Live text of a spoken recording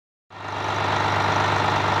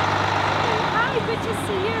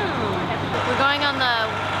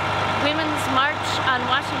on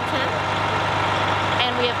Washington,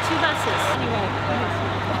 and we have 2 buses.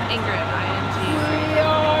 Ingrid, ING. We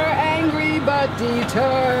are angry but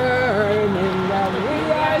determined that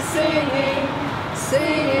we are singing,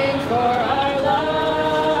 singing for our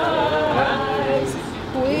lives.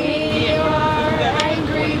 We are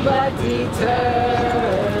angry but determined.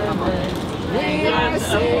 We are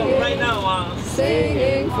singing,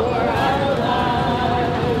 singing for our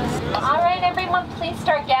lives. All right, everyone, please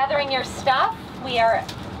start gathering your stuff. We are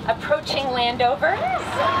approaching Landover.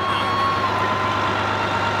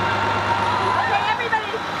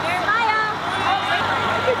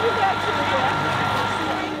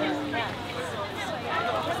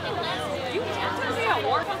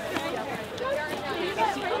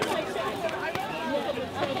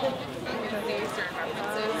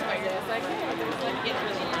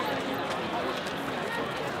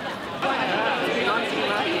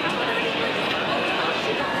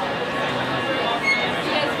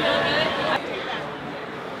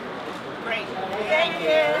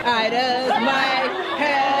 I just might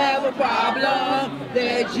have a problem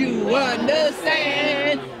that you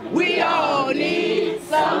understand. We all need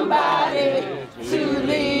somebody to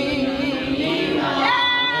lean on.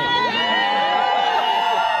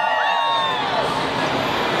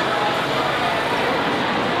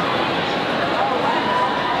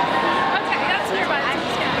 Okay, that's everybody.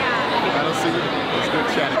 I don't see it. It's good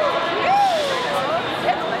chatting.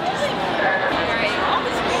 All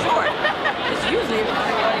this is short. It's usually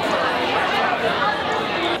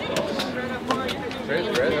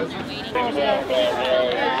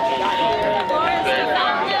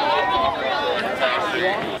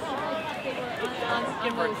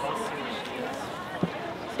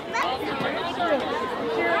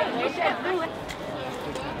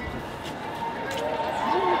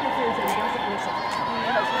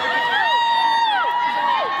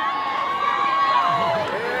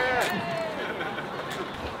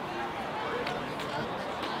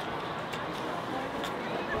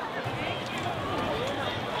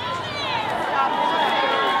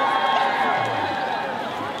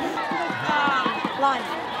Line.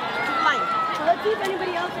 So let's see if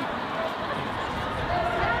anybody else.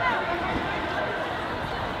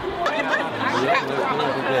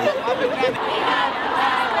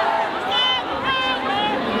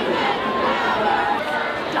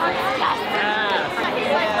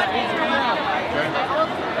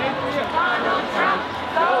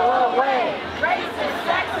 Go away! Racist,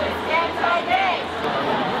 sexist, anti-gay!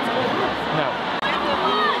 No.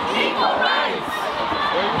 Equal rights!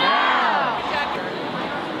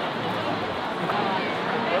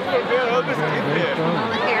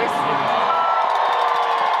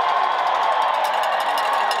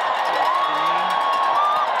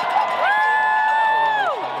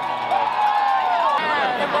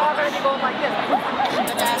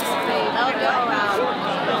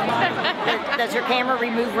 Does your camera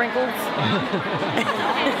remove wrinkles?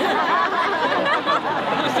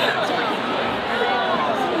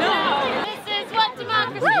 This is what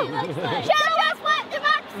democracy looks like. Show us what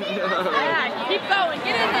democracy looks like. Yeah, keep going.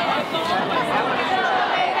 Get in there.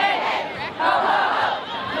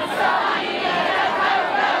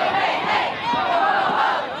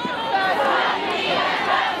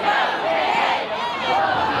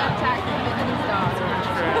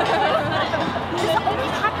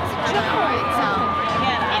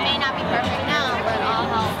 It may not be perfect now, but I'll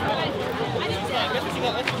help.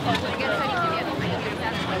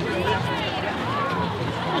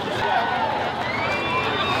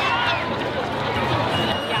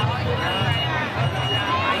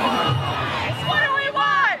 What do we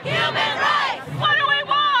want? Human rights! What do we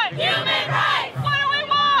want? Human rights! What do we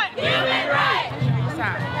want? Human rights!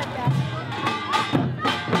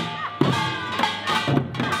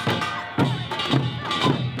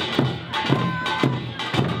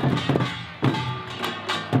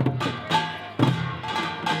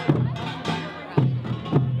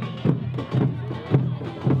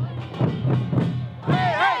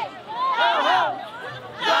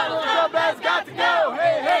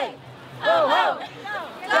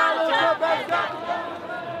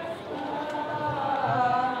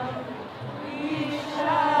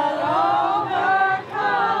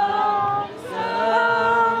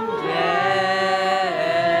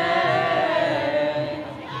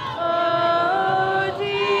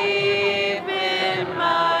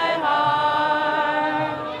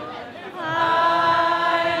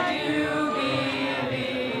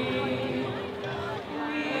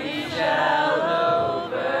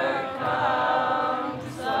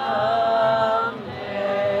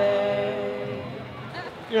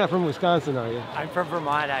 You're not from Wisconsin, are you? I'm from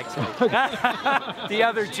Vermont, actually. The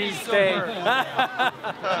other cheese state.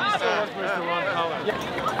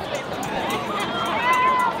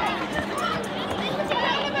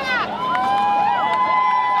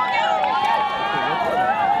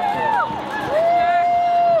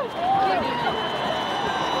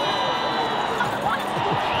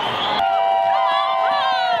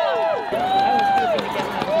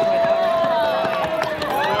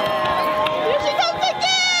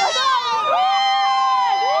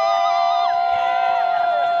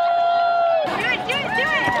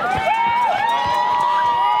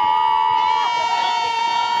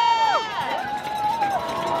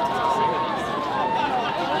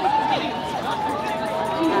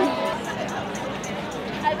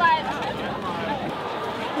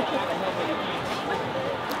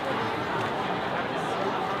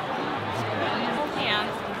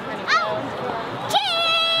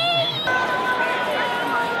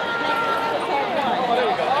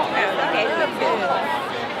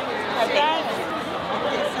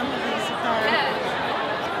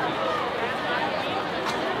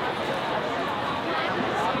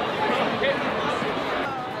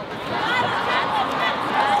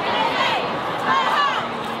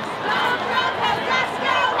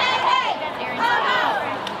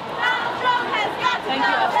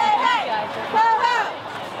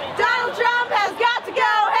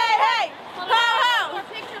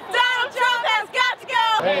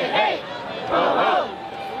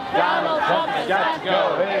 Got to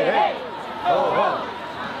go, hey, hey, ho, ho.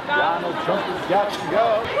 Donald Trump has got to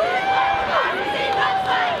go.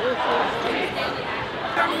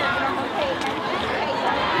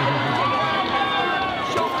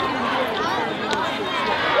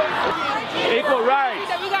 Equal rights.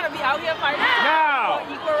 We gotta be out here fighting now.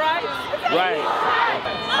 Equal rights. Right.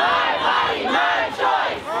 My body, my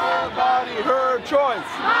choice. Her body, her choice.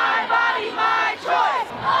 My body, my choice.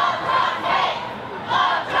 Love Trump's hate.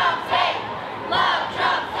 Love Trump's hate. Love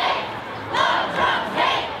Trump's hate. Love Trump's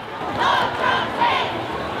hate. Love Trump's hate.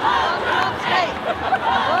 Love Trump's hate.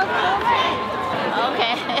 Love Trump's hate.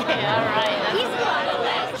 Okay, all right. He's gonna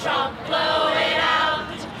let Trump blow it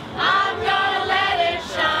out. I'm gonna let it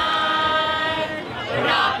shine. We're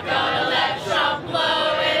not gonna let Trump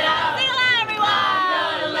blow it out. Sing along, everyone. I'm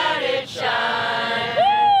gonna let it shine.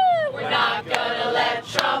 Woo! We're not gonna let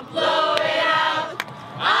Trump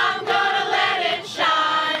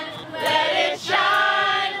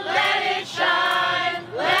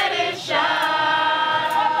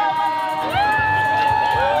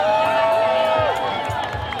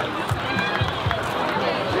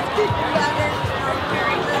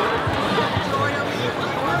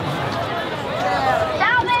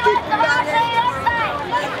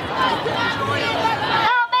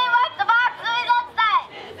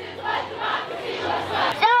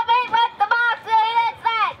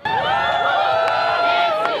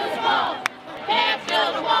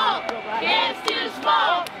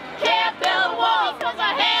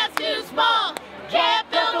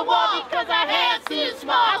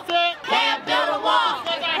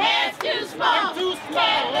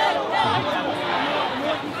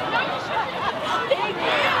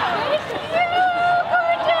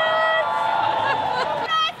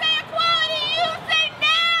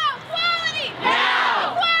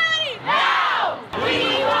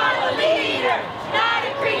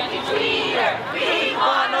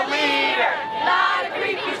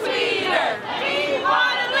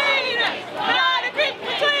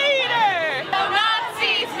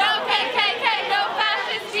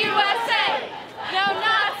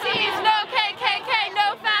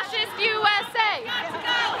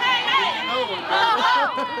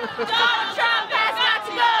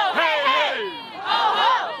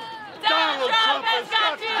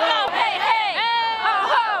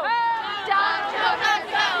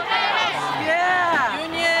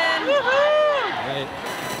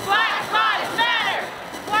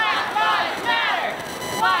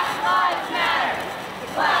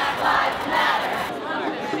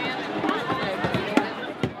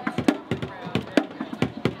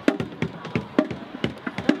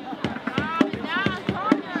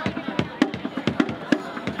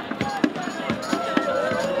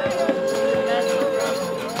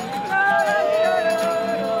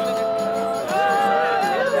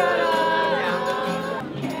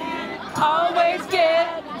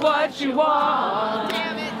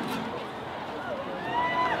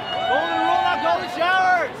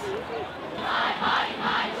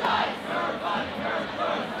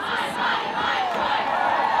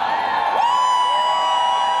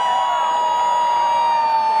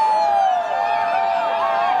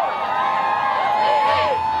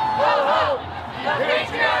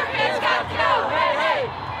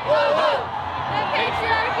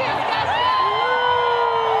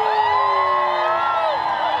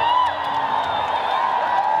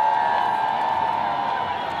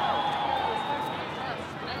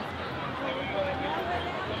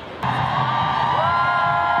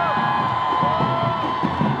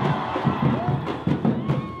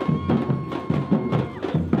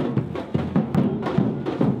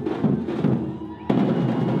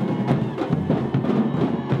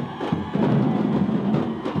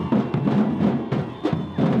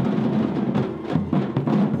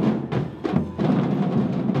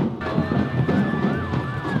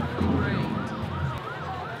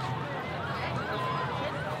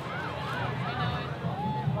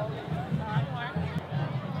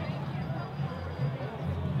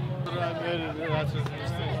That's what you're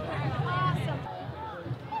saying.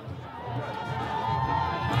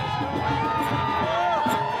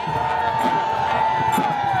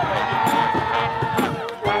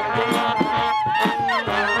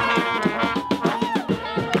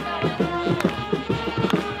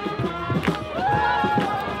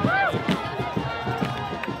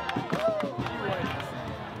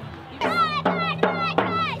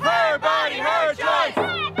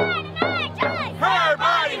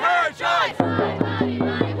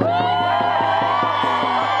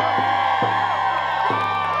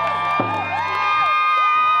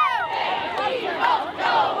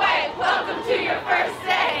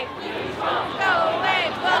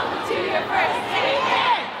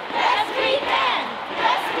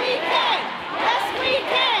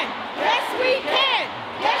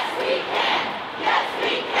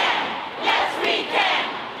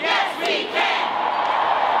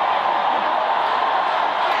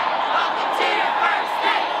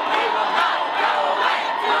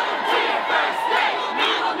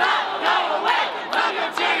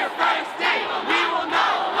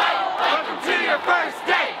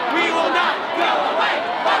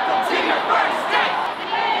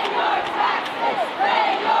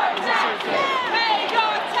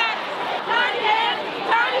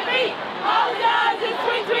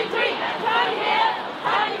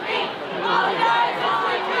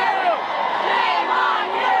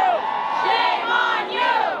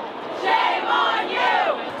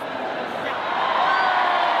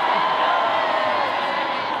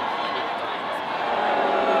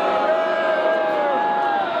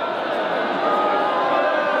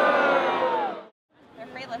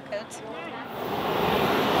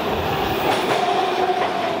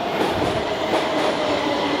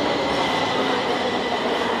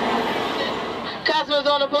 Customers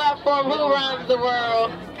on the platform, who runs the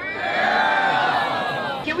world?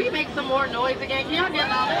 Can we make some more noise again? Can y'all get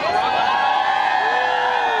louder?